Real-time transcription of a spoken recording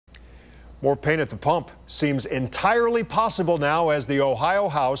More pain at the pump seems entirely possible now as the Ohio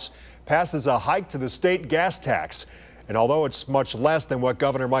House passes a hike to the state gas tax. And although it's much less than what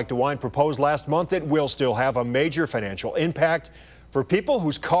Governor Mike DeWine proposed last month, it will still have a major financial impact for people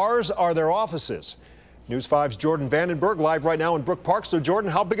whose cars are their offices. News 5's Jordan Vandenberg live right now in Brook Park. So, Jordan,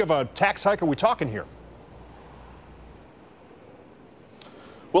 how big of a tax hike are we talking here?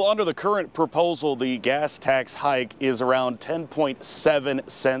 Well, under the current proposal, the gas tax hike is around 10.7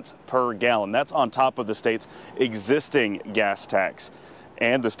 cents per gallon. That's on top of the state's existing gas tax.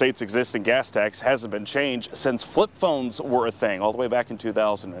 And the state's existing gas tax hasn't been changed since flip phones were a thing, all the way back in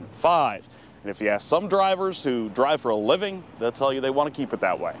 2005. And if you ask some drivers who drive for a living, they'll tell you they want to keep it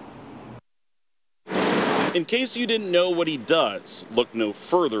that way. In case you didn't know what he does, look no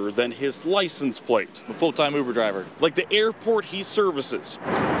further than his license plate. I'm a full-time Uber driver. Like the airport he services,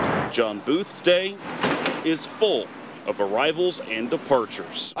 John Booth's day is full of arrivals and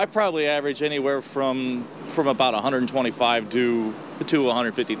departures. I probably average anywhere from about 125 to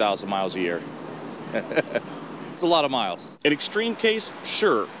 150,000 miles a year. It's a lot of miles. An extreme case,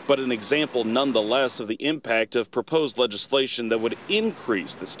 sure, but an example nonetheless of the impact of proposed legislation that would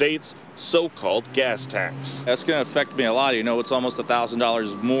increase the state's so-called gas tax. That's going to affect me a lot. You know, it's almost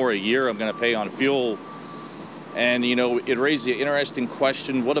 $1,000 more a year I'm going to pay on fuel. And, you know, it raises the interesting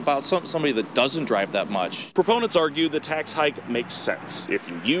question, what about somebody that doesn't drive that much? Proponents argue the tax hike makes sense. If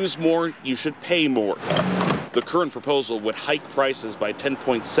you use more, you should pay more. The current proposal would hike prices by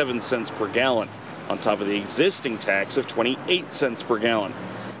 10.7 cents per gallon, on top of the existing tax of 28 cents per gallon.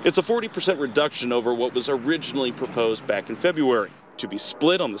 It's a 40% reduction over what was originally proposed back in February. To be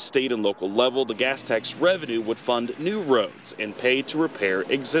split on the state and local level, the gas tax revenue would fund new roads and pay to repair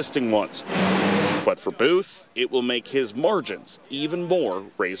existing ones. But for Booth, it will make his margins even more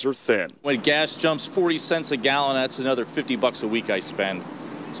razor thin. When gas jumps 40 cents a gallon, that's another 50 bucks a week I spend.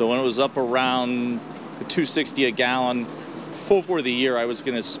 So when it was up around $2.60 a gallon, full for the year, I was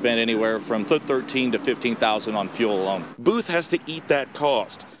going to spend anywhere from $13,000 to $15,000 on fuel alone. Booth has to eat that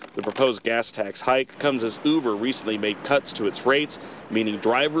cost. The proposed gas tax hike comes as Uber recently made cuts to its rates, meaning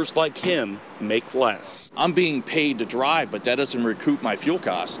drivers like him make less. I'm being paid to drive, but that doesn't recoup my fuel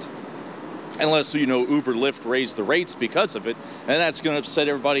cost. Unless, you know, Uber, Lyft raised the rates because of it, and that's going to upset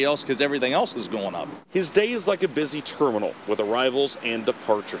everybody else because everything else is going up. His day is like a busy terminal with arrivals and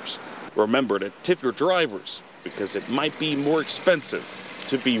departures. Remember to tip your drivers, because it might be more expensive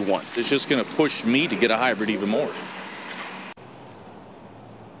to be one. It's just going to push me to get a hybrid even more.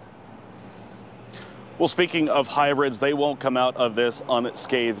 Well, speaking of hybrids, they won't come out of this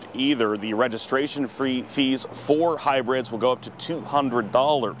unscathed either. The registration fees for hybrids will go up to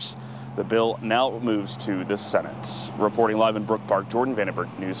 $200. The bill now moves to the Senate. Reporting live in Brook Park, Jordan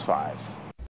Vandenberg, News 5.